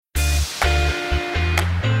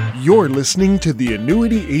You're listening to the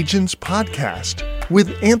Annuity Agents Podcast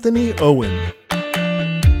with Anthony Owen.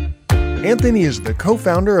 Anthony is the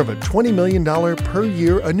co-founder of a $20 million per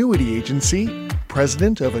year annuity agency,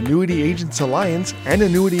 president of Annuity Agents Alliance and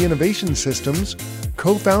Annuity Innovation Systems,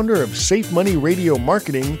 co-founder of Safe Money Radio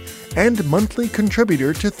Marketing, and monthly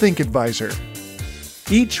contributor to Think Advisor.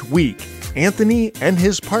 Each week, Anthony and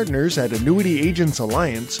his partners at Annuity Agents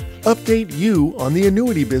Alliance update you on the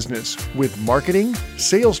annuity business with marketing,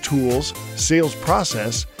 sales tools, sales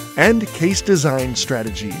process, and case design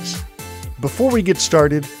strategies. Before we get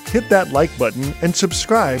started, hit that like button and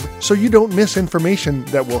subscribe so you don't miss information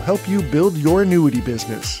that will help you build your annuity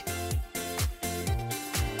business.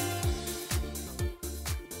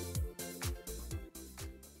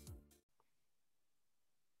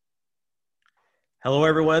 Hello,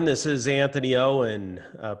 everyone. This is Anthony Owen,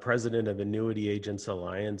 president of Annuity Agents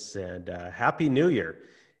Alliance, and Happy New Year.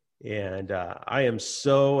 And I am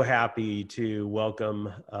so happy to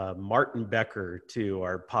welcome Martin Becker to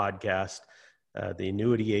our podcast, the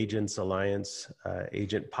Annuity Agents Alliance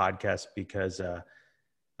Agent Podcast, because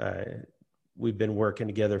we've been working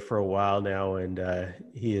together for a while now, and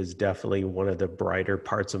he is definitely one of the brighter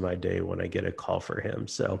parts of my day when I get a call for him.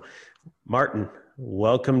 So, Martin,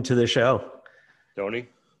 welcome to the show. Tony,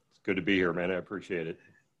 it's good to be here, man. I appreciate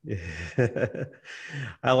it.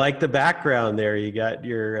 I like the background there. You got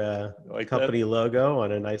your company logo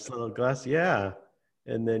on a nice little glass. Yeah.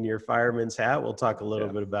 And then your fireman's hat. We'll talk a little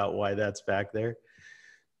bit about why that's back there.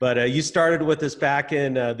 But you started with us back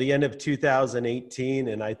in the end of 2018.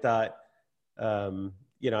 And I thought,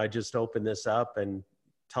 I just opened this up and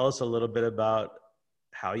tell us a little bit about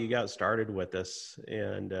how you got started with us,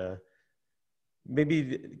 and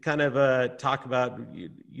maybe kind of talk about,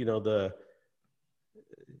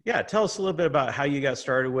 tell us a little bit about how you got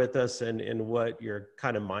started with us and what your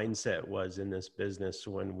kind of mindset was in this business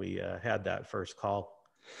when we had that first call.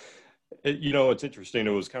 It's interesting. It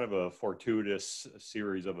was kind of a fortuitous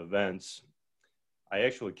series of events. I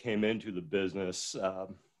actually came into the business,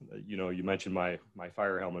 you mentioned my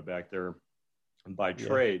fire helmet back there. And by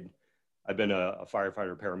trade, I've been a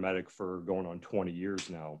firefighter paramedic for going on 20 years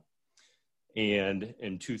now. And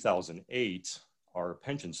in 2008, our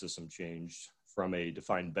pension system changed from a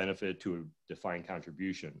defined benefit to a defined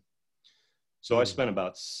contribution. So I spent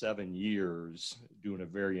about 7 years doing a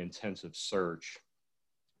very intensive search,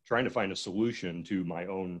 trying to find a solution to my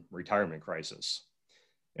own retirement crisis.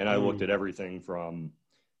 And I looked at everything from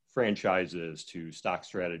franchises to stock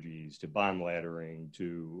strategies to bond laddering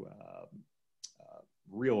to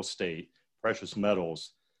real estate, precious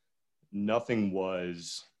metals. Nothing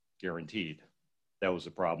was guaranteed. That was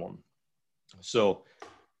the problem. So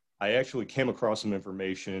I actually came across some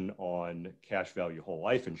information on cash value whole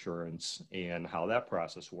life insurance and how that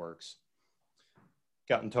process works.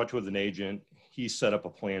 Got in touch with an agent. He set up a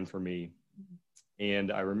plan for me.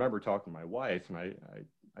 And I remember talking to my wife, and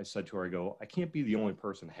I said to her, I can't be the only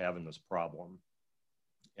person having this problem.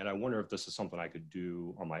 And I wonder if this is something I could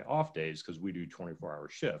do on my off days, because we do 24-hour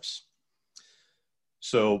shifts.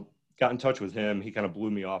 So got in touch with him. He kind of blew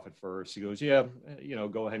me off at first. He goes,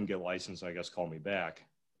 go ahead and get licensed. I guess call me back.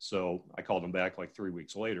 So I called him back like 3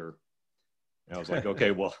 weeks later. And I was like, okay,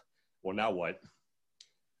 well, now what?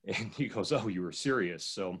 And he goes, oh, you were serious.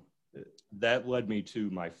 So that led me to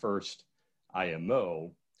my first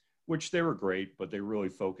IMO, which they were great, but they really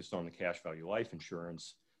focused on the cash value life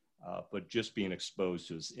insurance. But just being exposed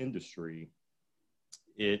to this industry,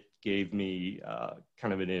 it gave me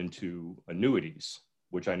kind of an into annuities,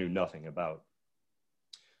 which I knew nothing about.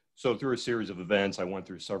 So through a series of events, I went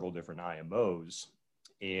through several different IMOs,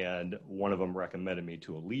 and one of them recommended me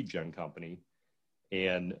to a lead gen company.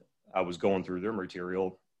 And I was going through their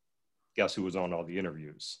material. Guess who was on all the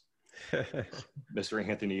interviews? Mr.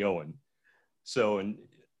 Anthony Owen. So, and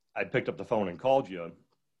I picked up the phone and called you.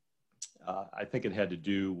 I think it had to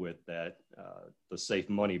do with that, the Safe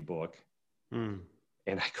Money book. And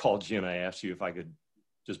I called you and I asked you if I could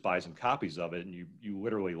just buy some copies of it. And you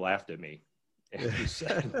literally laughed at me. And you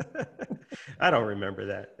said, I don't remember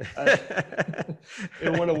that.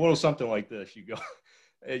 It went a little something like this. You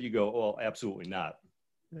go, well, absolutely not.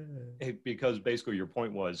 Because basically your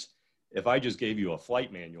point was, if I just gave you a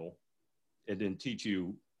flight manual, it didn't teach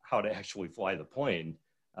you how to actually fly the plane,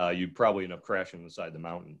 you'd probably end up crashing inside the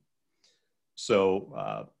mountain.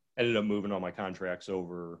 So ended up moving all my contracts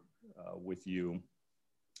over with you.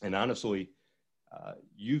 And honestly,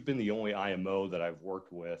 you've been the only IMO that I've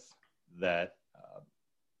worked with that,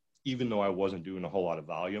 even though I wasn't doing a whole lot of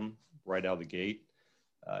volume right out of the gate,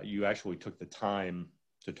 you actually took the time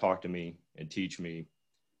to talk to me and teach me,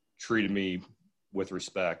 treated me with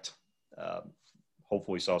respect,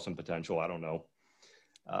 hopefully saw some potential. I don't know.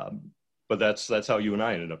 But that's how you and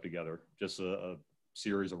I ended up together, just a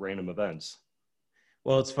series of random events.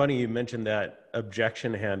 Well, it's funny you mentioned that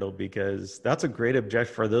objection handle, because that's a great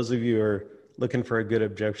objection for those of you who are looking for a good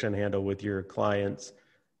objection handle with your clients.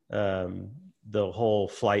 The whole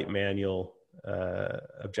flight manual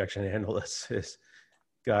objection handle has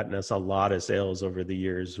gotten us a lot of sales over the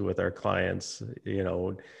years with our clients. You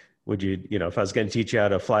know, would you, if I was going to teach you how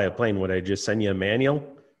to fly a plane, would I just send you a manual,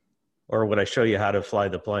 or would I show you how to fly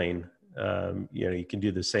the plane? You can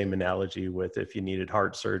do the same analogy with if you needed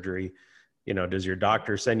heart surgery. Does your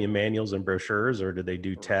doctor send you manuals and brochures, or do they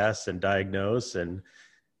do tests and diagnose and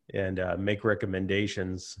make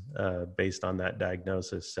recommendations based on that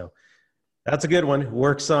diagnosis? So that's a good one.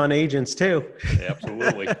 Works on agents too.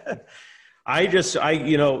 Absolutely.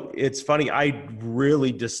 It's funny. I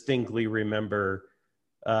really distinctly remember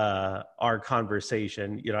our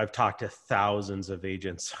conversation. I've talked to thousands of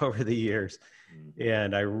agents over the years,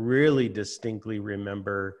 and I really distinctly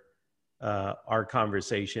remember our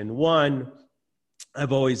conversation. One,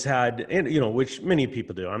 I've always had, and which many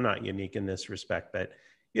people do. I'm not unique in this respect, but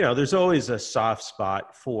there's always a soft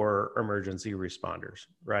spot for emergency responders,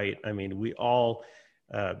 right? I mean, we all,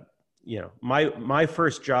 my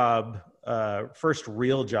first job, first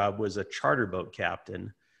real job was a charter boat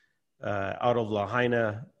captain out of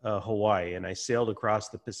Lahaina, Hawaii. And I sailed across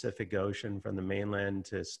the Pacific Ocean from the mainland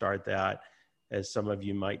to start that, as some of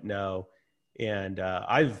you might know. And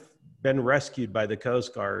I've been rescued by the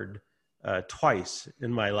Coast Guard twice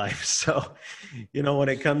in my life. So, when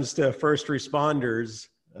it comes to first responders,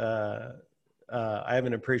 I have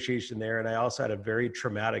an appreciation there. And I also had a very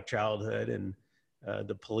traumatic childhood, and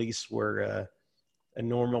the police were a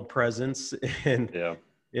normal presence in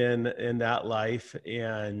that life.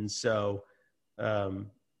 And so,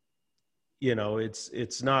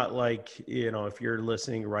 it's not like, if you're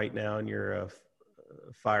listening right now and you're a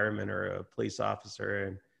fireman or a police officer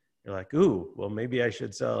and you're like, ooh, well, maybe I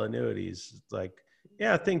should sell annuities. It's like,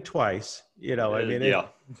 yeah, think twice.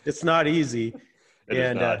 It's not easy.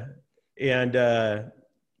 I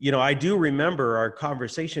do remember our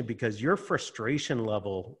conversation because your frustration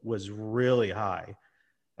level was really high.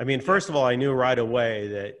 I mean, first of all, I knew right away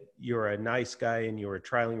that you were a nice guy and you were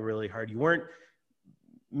trying really hard. You weren't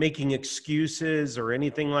making excuses or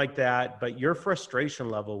anything like that, but your frustration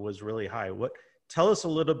level was really high. Tell us a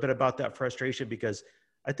little bit about that frustration, because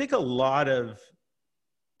I think a lot of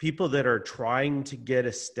people that are trying to get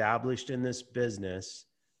established in this business,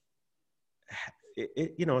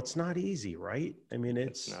 it's not easy, right? I mean,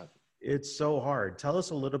 it's so hard. Tell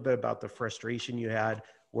us a little bit about the frustration you had,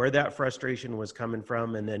 where that frustration was coming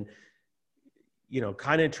from, and then,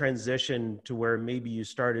 kind of transition to where maybe you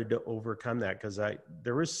started to overcome that. Because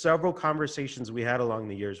there were several conversations we had along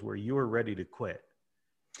the years where you were ready to quit.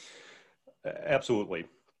 Absolutely.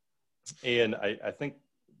 And I think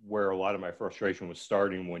where a lot of my frustration was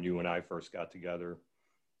starting when you and I first got together,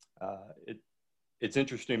 it's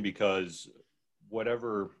interesting because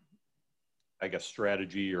whatever, I guess,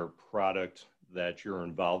 strategy or product that you're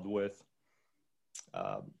involved with,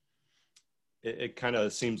 it kind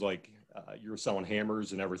of seems like you're selling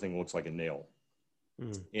hammers and everything looks like a nail.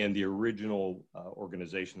 And the original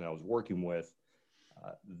organization that I was working with,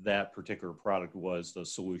 that particular product was the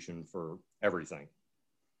solution for everything.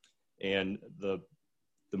 And the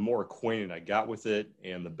more acquainted I got with it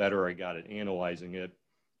and the better I got at analyzing it,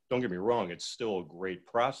 don't get me wrong, it's still a great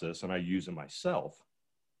process and I use it myself,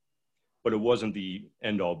 but it wasn't the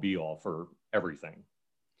end all be all for everything.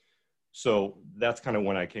 So that's kind of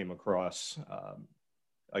when I came across,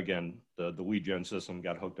 again, the lead gen system,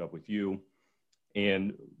 got hooked up with you,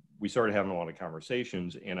 and we started having a lot of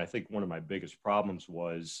conversations. And I think one of my biggest problems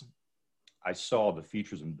was I saw the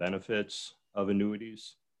features and benefits of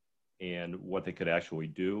annuities and what they could actually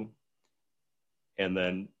do. And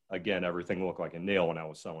then again, everything looked like a nail when I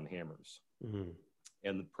was selling hammers.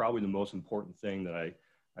 And probably the most important thing that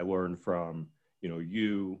I learned from,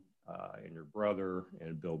 you and your brother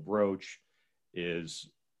and Bill Broach is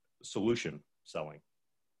solution selling.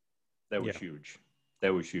 That was huge.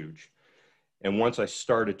 That was huge. And once I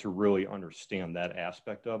started to really understand that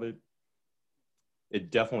aspect of it,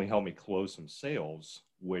 it definitely helped me close some sales,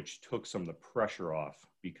 which took some of the pressure off,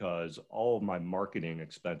 because all of my marketing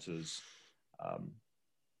expenses,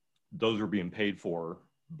 those were being paid for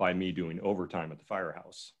by me doing overtime at the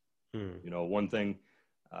firehouse. One thing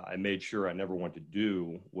I made sure I never went to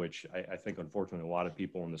do, which I think unfortunately a lot of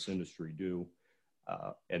people in this industry do,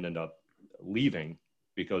 and end up leaving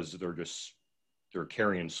because they're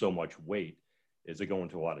carrying so much weight, is they go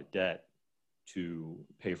into a lot of debt to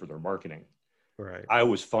pay for their marketing. Right. I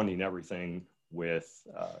was funding everything with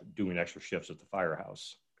doing extra shifts at the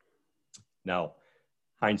firehouse. Now,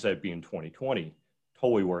 hindsight being 2020,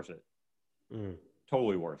 totally worth it.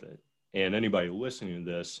 Totally worth it. And anybody listening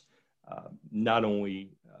to this, not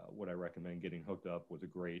only would I recommend getting hooked up with a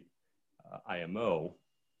great IMO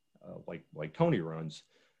like Tony runs,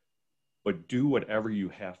 but do whatever you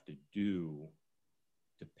have to do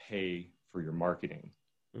to pay for your marketing.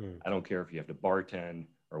 I don't care if you have to bartend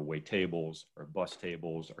or wait tables or bus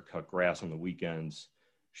tables or cut grass on the weekends,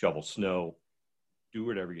 shovel snow, do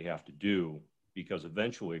whatever you have to do, because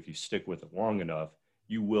eventually if you stick with it long enough,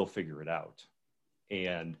 you will figure it out.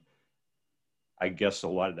 And I guess a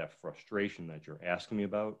lot of that frustration that you're asking me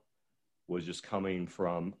about was just coming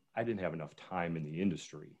from, I didn't have enough time in the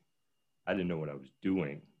industry. I didn't know what I was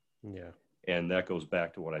doing. Yeah. And that goes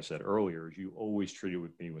back to what I said earlier, is you always treated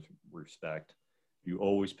me with respect. You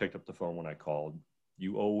always picked up the phone when I called.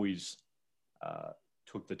 You always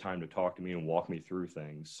took the time to talk to me and walk me through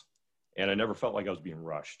things. And I never felt like I was being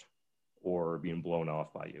rushed or being blown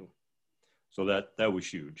off by you. So that was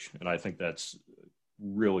huge. And I think that's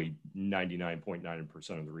really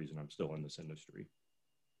 99.9% of the reason I'm still in this industry.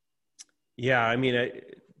 Yeah. I mean,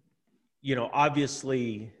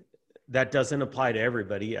 obviously that doesn't apply to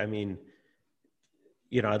everybody. I mean,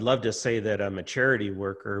 I'd love to say that I'm a charity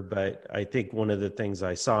worker, but I think one of the things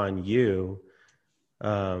I saw in you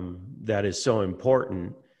that is so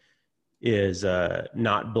important is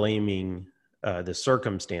not blaming the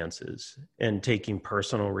circumstances and taking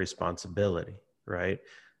personal responsibility, right?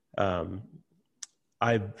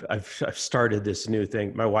 I've started this new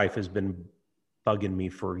thing. My wife has been bugging me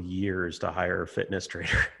for years to hire a fitness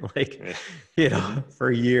trainer,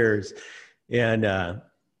 for years. And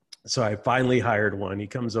so I finally hired one. He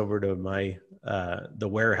comes over to my the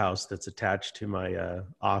warehouse that's attached to my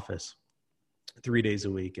office 3 days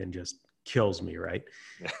a week and just kills me, right?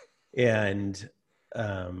 And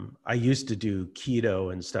I used to do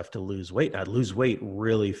keto and stuff to lose weight. I'd lose weight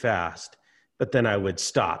really fast, but then I would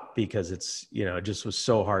stop because it's, it just was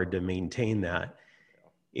so hard to maintain that.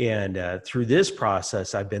 And through this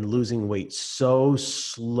process, I've been losing weight so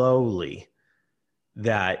slowly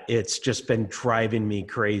that it's just been driving me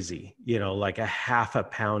crazy, like a half a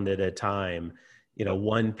pound at a time,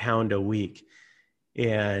 1 pound a week.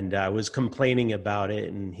 And I was complaining about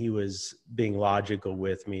it, and he was being logical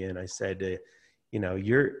with me. And I said,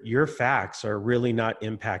 your facts are really not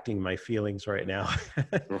impacting my feelings right now.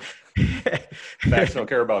 Facts don't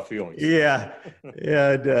care about feelings. Yeah.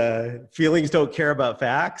 And feelings don't care about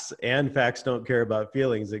facts, and facts don't care about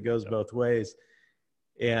feelings. It goes both ways.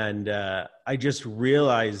 And I just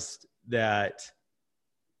realized that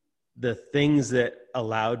the things that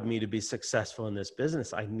allowed me to be successful in this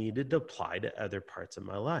business, I needed to apply to other parts of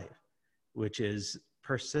my life, which is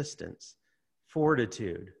persistence,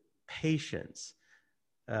 fortitude, patience,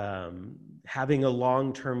 having a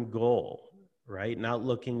long-term goal, right? Not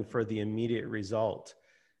looking for the immediate result.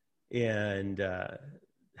 And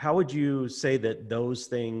how would you say that those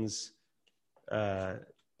things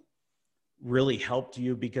really helped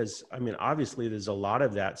you? Because, I mean, obviously there's a lot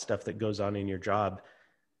of that stuff that goes on in your job.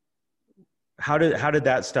 How did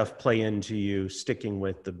that stuff play into you sticking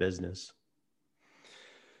with the business?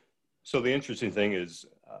 So the interesting thing is,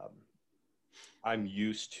 I'm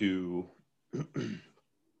used to,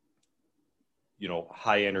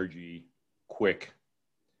 high energy, quick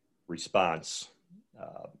response,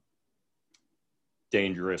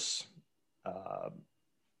 dangerous,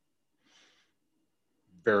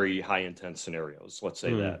 very high intense scenarios, let's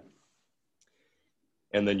say that.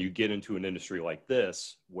 And then you get into an industry like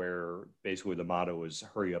this, where basically the motto is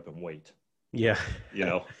hurry up and wait. Yeah.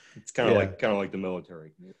 It's kind of like the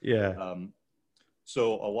military. Yeah.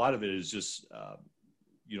 So a lot of it is just,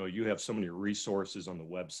 you have so many resources on the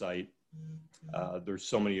website. There's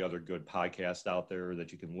so many other good podcasts out there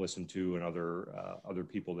that you can listen to, and other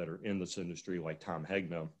people that are in this industry, like Tom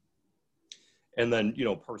Hegna. And then,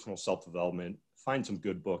 personal self-development, find some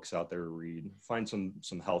good books out there to read, find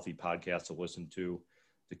some healthy podcasts to listen to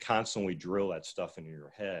constantly drill that stuff into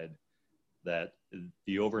your head, that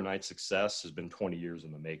the overnight success has been 20 years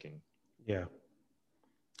in the making. Yeah.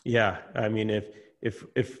 Yeah. I mean,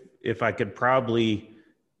 if I could probably,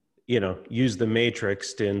 use the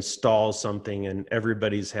Matrix to install something in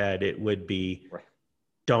everybody's head, it would be, right.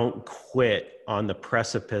 Don't quit on the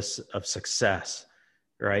precipice of success.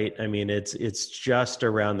 Right. I mean, it's just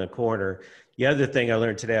around the corner. The other thing I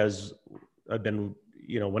learned today is I've been,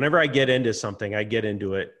 whenever I get into something, I get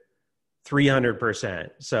into it 300%.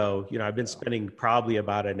 So, I've been spending probably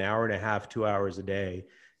about an hour and a half, 2 hours a day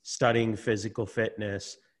studying physical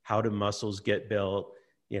fitness, how do muscles get built,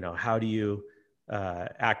 how do you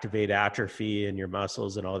activate atrophy in your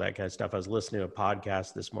muscles and all that kind of stuff. I was listening to a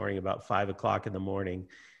podcast this morning about 5 o'clock in the morning,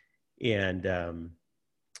 and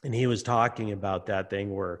he was talking about that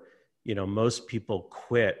thing where, you know, most people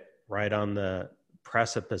quit right on the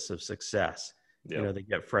precipice of success. Yep. You know, they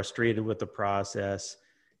get frustrated with the process,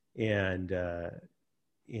 and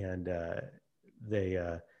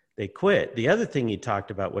they quit. The other thing he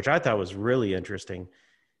talked about, which I thought was really interesting,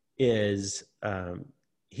 is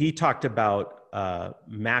he talked about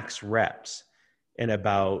max reps and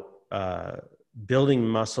about building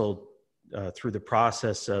muscle through the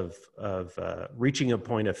process of reaching a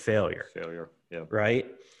point of failure. Yeah. Right.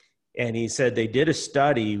 And he said they did a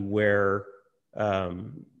study where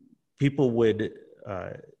people would,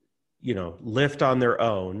 lift on their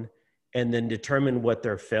own and then determine what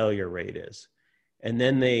their failure rate is. And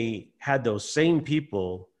then they had those same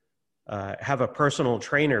people have a personal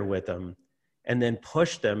trainer with them and then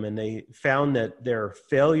push them. And they found that their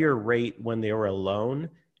failure rate when they were alone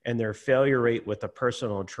and their failure rate with a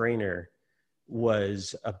personal trainer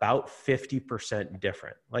was about 50%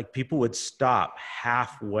 different. Like people would stop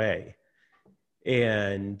halfway.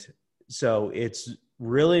 And so it's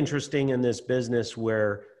really interesting in this business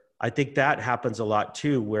where I think that happens a lot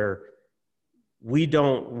too, where we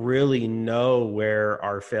don't really know where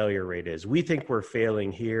our failure rate is. We think we're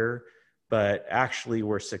failing here, but actually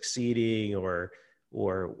we're succeeding or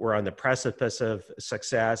we're on the precipice of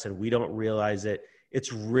success and we don't realize it.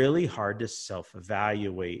 It's really hard to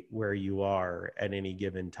self-evaluate where you are at any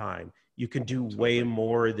given time. You can do way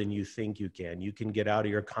more than you think you can. You can get out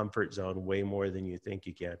of your comfort zone way more than you think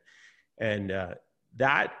you can. And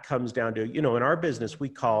that comes down to, in our business, we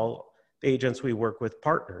call the agents we work with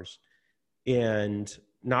partners. And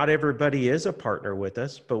not everybody is a partner with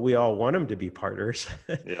us, but we all want them to be partners.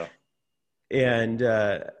 Yeah. And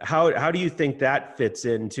how do you think that fits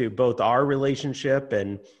into both our relationship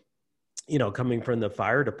and, coming from the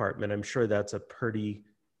fire department? I'm sure that's a pretty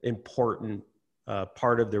important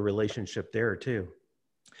part of the relationship there too.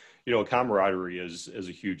 Camaraderie is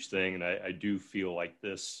a huge thing. And I do feel like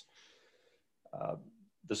this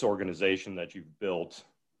organization that you've built,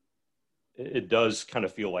 it does kind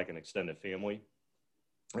of feel like an extended family.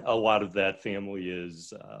 A lot of that family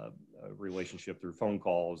is a relationship through phone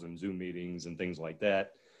calls and Zoom meetings and things like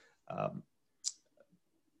that.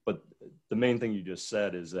 But the main thing you just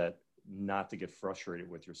said is that not to get frustrated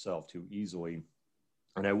with yourself too easily.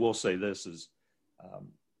 And I will say this is,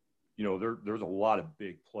 there's a lot of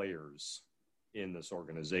big players in this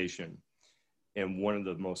organization. And one of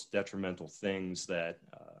the most detrimental things that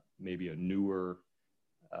maybe a newer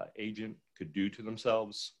agent could do to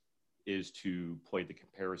themselves is to play the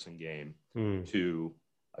comparison game to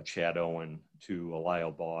a Chad Owen, to a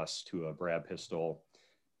Lyle Boss, to a Brad Pistol.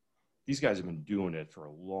 These guys have been doing it for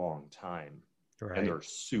a long time. Right. And they're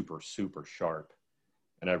super, super sharp.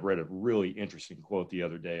 And I read a really interesting quote the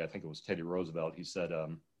other day. I think it was Teddy Roosevelt. He said,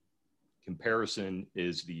 comparison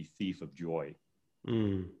is the thief of joy.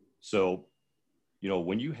 So,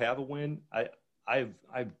 when you have a win, I've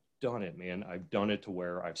done it, man. I've done it to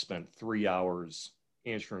where I've spent 3 hours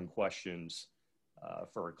answering questions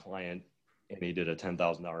for a client, and he did a $10,000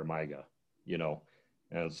 MIGA,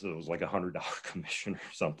 and so it was like $100 commission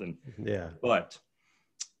or something. Yeah. But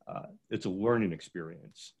it's a learning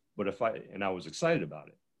experience. But I was excited about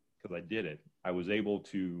it because I did it. I was able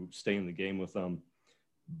to stay in the game with them.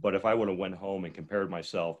 But if I would have went home and compared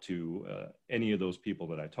myself to any of those people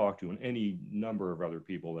that I talked to and any number of other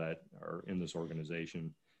people that are in this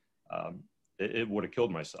organization, it would have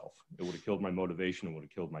killed myself. It would have killed my motivation. It would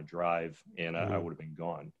have killed my drive, and I would have been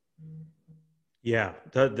gone. Yeah,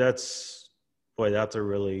 that's a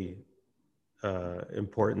really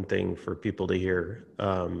important thing for people to hear.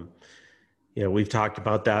 We've talked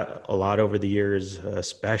about that a lot over the years,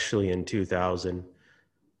 especially in 2000,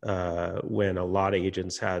 when a lot of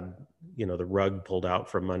agents had, the rug pulled out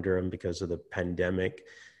from under them because of the pandemic.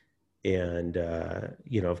 And,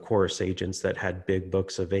 of course, agents that had big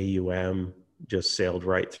books of AUM just sailed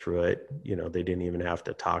right through it. They didn't even have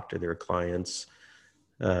to talk to their clients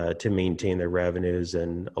to maintain their revenues.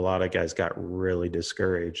 And a lot of guys got really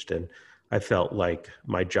discouraged. And I felt like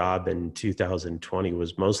my job in 2020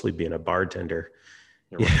 was mostly being a bartender.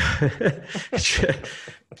 Right.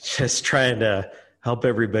 Just trying to help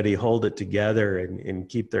everybody hold it together and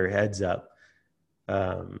keep their heads up.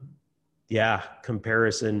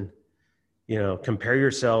 Comparison, compare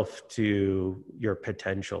yourself to your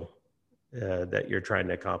potential that you're trying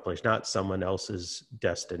to accomplish, not someone else's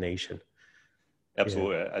destination.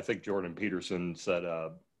 Absolutely. Yeah. I think Jordan Peterson said,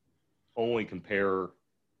 only compare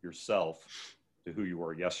yourself to who you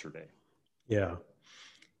were yesterday. Yeah.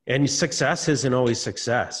 And success isn't always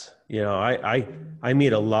success. You know, I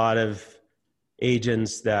meet a lot of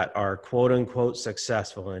agents that are quote unquote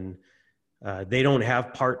successful, and they don't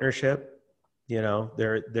have partnership. You know,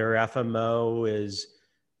 their FMO is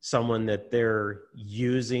someone that they're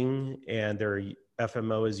using, and their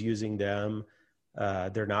FMO is using them.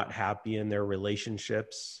 They're not happy in their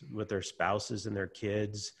relationships with their spouses and their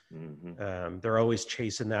kids. Mm-hmm. They're always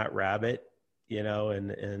chasing that rabbit, you know,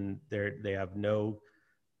 and they have no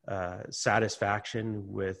satisfaction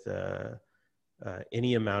with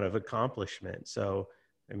any amount of accomplishment. So,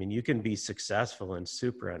 I mean, you can be successful and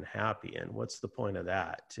super unhappy, and what's the point of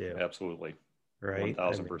that, too? Absolutely. Right.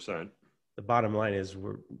 1000%. The bottom line is,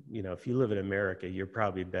 you know, if you live in America, you're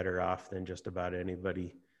probably better off than just about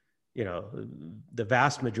anybody, you know, the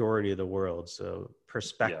vast majority of the world. So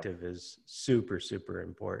perspective is super, super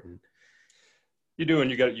important. You do. And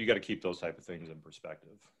you got to keep those type of things in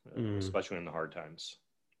perspective, especially in the hard times.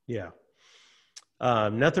 Yeah.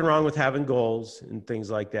 Nothing wrong with having goals and things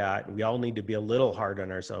like that. We all need to be a little hard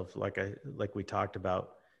on ourselves. Like we talked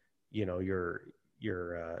about, you know, your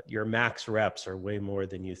max reps are way more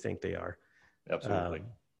than you think they are. Absolutely.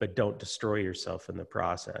 But don't destroy yourself in the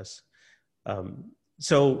process.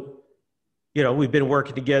 So, you know, we've been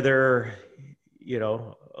working together, you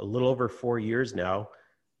know, a little over 4 years now.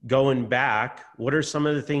 Going back, what are some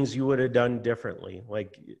of the things you would have done differently?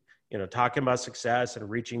 Like, you know, talking about success and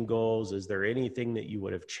reaching goals, is there anything that you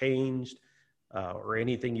would have changed or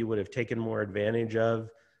anything you would have taken more advantage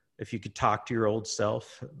of? If you could talk to your old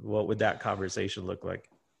self, what would that conversation look like?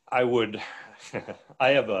 I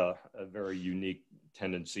have a very unique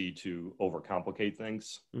tendency to overcomplicate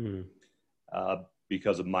things. Mm-hmm.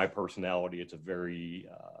 Because of my personality. It's a very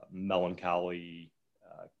melancholy,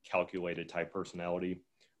 calculated type personality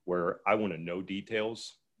where I want to know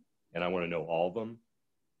details and I want to know all of them.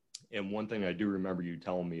 And one thing I do remember you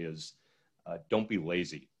telling me is don't be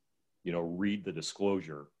lazy. You know, read the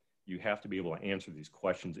disclosure. You have to be able to answer these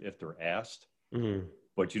questions if they're asked,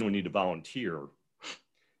 but you don't need to volunteer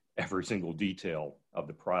every single detail of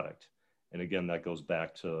the product. And again, that goes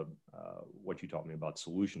back to what you taught me about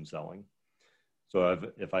solution selling. So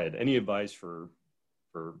if I had any advice for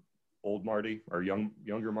old Marty or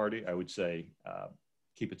younger Marty, I would say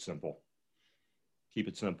keep it simple. Keep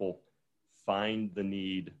it simple. Find the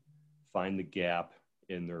need, find the gap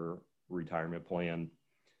in their retirement plan.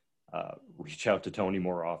 Reach out to Tony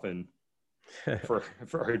more often for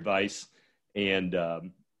advice, and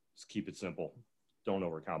just keep it simple. Don't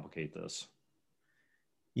overcomplicate this.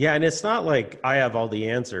 Yeah. And it's not like I have all the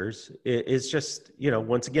answers. It's just, you know,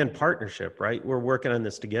 once again, partnership, right? We're working on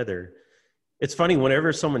this together. It's funny,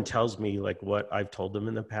 whenever someone tells me like what I've told them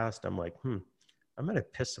in the past, I'm like, I might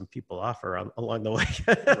have pissed some people off along the way.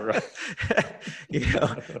 You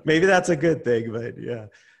know, maybe that's a good thing, but yeah.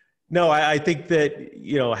 No, I think that,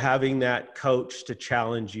 you know, having that coach to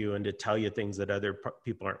challenge you and to tell you things that other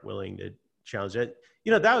people aren't willing to challenge it.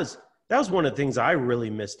 You know, that was one of the things I really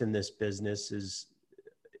missed in this business is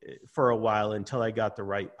for a while until I got the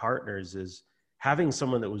right partners, is having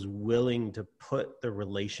someone that was willing to put the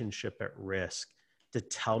relationship at risk to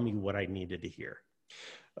tell me what I needed to hear.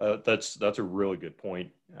 That's a really good point,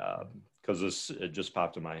 because it just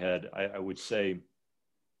popped in my head. I would say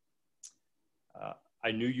I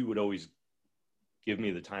knew you would always give me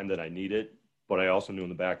the time that I needed, but I also knew in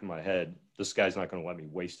the back of my head, this guy's not going to let me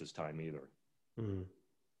waste his time either. Mm.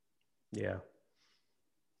 Yeah.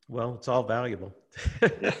 Well, it's all valuable.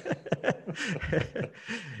 It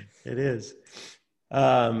is.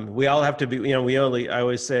 We all have to be, you know, I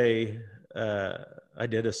always say, I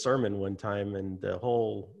did a sermon one time, and the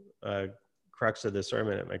whole crux of the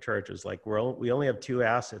sermon at my church was like, we only have two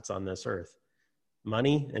assets on this earth,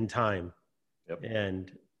 money and time. Yep.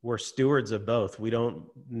 And we're stewards of both.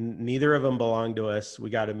 Neither of them belong to us. We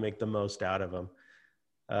got to make the most out of them.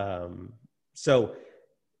 So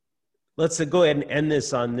let's go ahead and end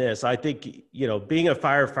this on this. I think, you know, being a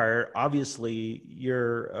firefighter, obviously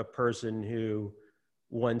you're a person who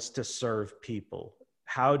wants to serve people.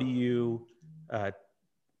 How do you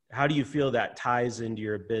feel that ties into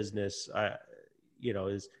your business? You know,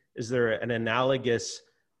 is there an analogous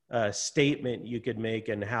statement you could make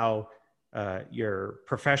in how your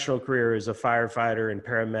professional career as a firefighter and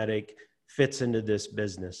paramedic fits into this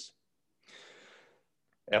business?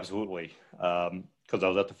 Absolutely. Because I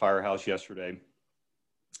was at the firehouse yesterday.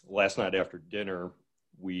 Last night after dinner,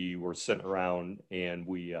 we were sitting around and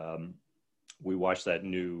we watched that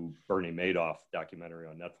new Bernie Madoff documentary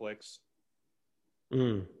on Netflix.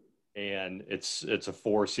 Mm. And it's a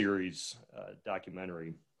 4-series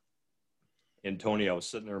documentary. And Tony, I was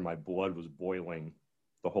sitting there, my blood was boiling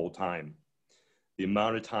the whole time the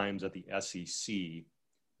amount of times that the SEC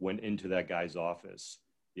went into that guy's office,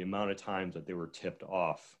 the amount of times that they were tipped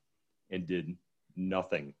off and did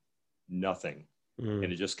nothing. And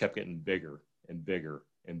it just kept getting bigger and bigger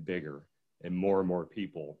and bigger, and more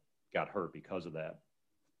people got hurt because of that.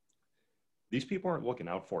 These people aren't looking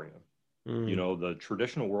out for you. You know, the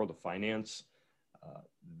traditional world of finance,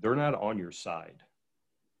 they're not on your side.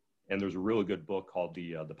 And there's a really good book called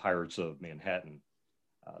The Pirates of Manhattan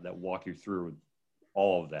that walk you through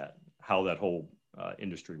all of that, how that whole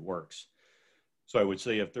industry works. So I would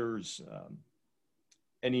say if there's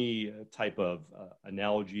any type of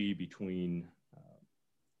analogy between,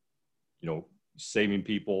 you know, saving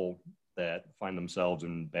people that find themselves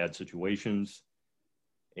in bad situations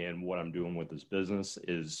and what I'm doing with this business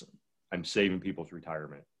is I'm saving people's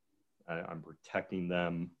retirement. I'm protecting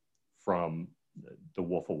them from the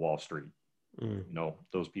Wolf of Wall Street. You know,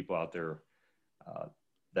 those people out there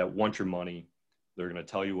that want your money. They're going to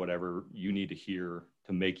tell you whatever you need to hear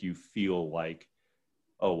to make you feel like,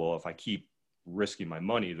 oh, well, if I keep risking my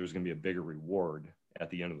money, there's going to be a bigger reward at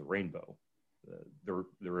the end of the rainbow.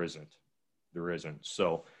 There isn't.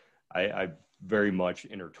 So I very much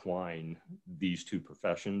intertwine these two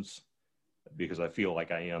professions because I feel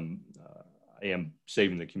like I am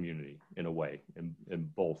saving the community in a way in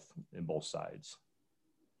both sides.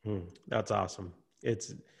 That's awesome.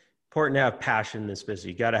 It's important to have passion in this business.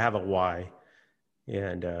 You got to have a why.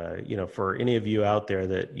 And, you know, for any of you out there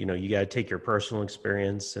that, you know, you got to take your personal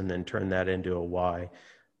experience and then turn that into a why.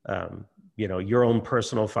 You know, your own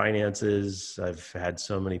personal finances. I've had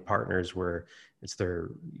so many partners where it's their,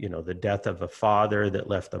 you know, the death of a father that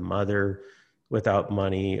left a mother without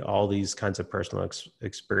money, all these kinds of personal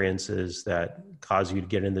experiences that cause you to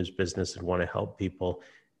get in this business and want to help people.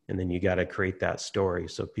 And then you got to create that story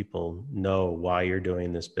so people know why you're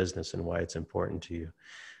doing this business and why it's important to you.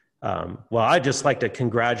 Well, I'd just like to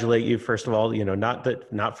congratulate you, first of all, you know,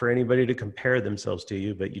 not for anybody to compare themselves to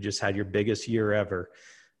you, but you just had your biggest year ever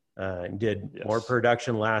and did more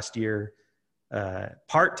production last year,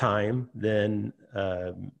 part-time than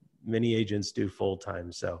many agents do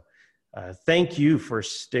full-time. So thank you for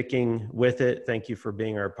sticking with it. Thank you for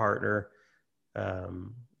being our partner.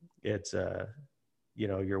 It's, you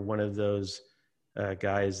know, you're one of those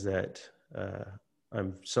guys that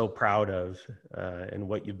I'm so proud of and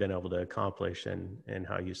what you've been able to accomplish and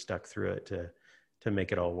how you stuck through it to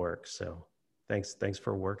make it all work. So thanks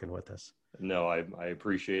for working with us. No, I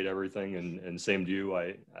appreciate everything. And same to you.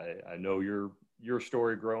 I know your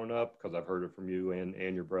story growing up because I've heard it from you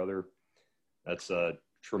and your brother. That's a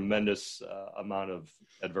tremendous amount of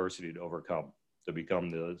adversity to overcome to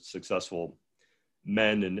become the successful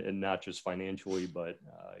men and not just financially, but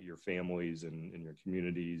your families and your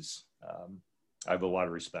communities. I have a lot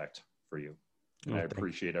of respect for you. And I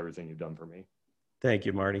appreciate everything you've done for me. Thank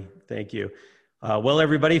you, Marty. Thank you. Well,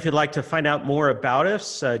 everybody, if you'd like to find out more about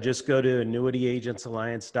us, just go to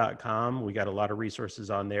annuityagentsalliance.com. We got a lot of resources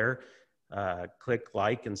on there. Click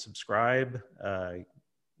like and subscribe.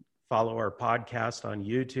 Follow our podcast on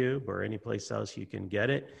YouTube or any place else you can get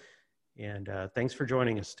it. And thanks for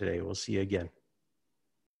joining us today. We'll see you again.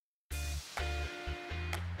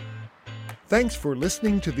 Thanks for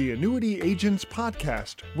listening to the Annuity Agents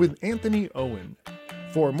Podcast with Anthony Owen.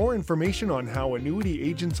 For more information on how Annuity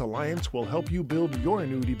Agents Alliance will help you build your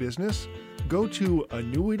annuity business, go to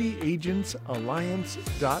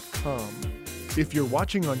annuityagentsalliance.com. If you're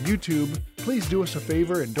watching on YouTube, please do us a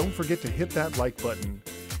favor and don't forget to hit that like button.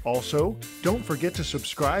 Also, don't forget to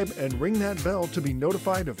subscribe and ring that bell to be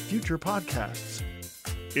notified of future podcasts.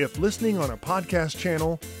 If listening on a podcast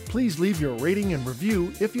channel, please leave your rating and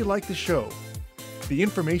review if you like the show. The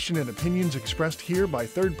information and opinions expressed here by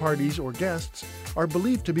third parties or guests are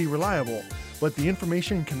believed to be reliable, but the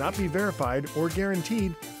information cannot be verified or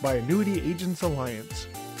guaranteed by Annuity Agents Alliance.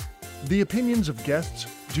 The opinions of guests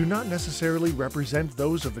do not necessarily represent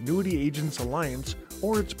those of Annuity Agents Alliance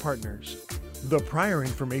or its partners. The prior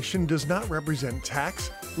information does not represent tax,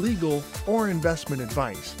 legal, or investment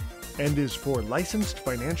advice and is for licensed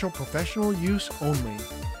financial professional use only.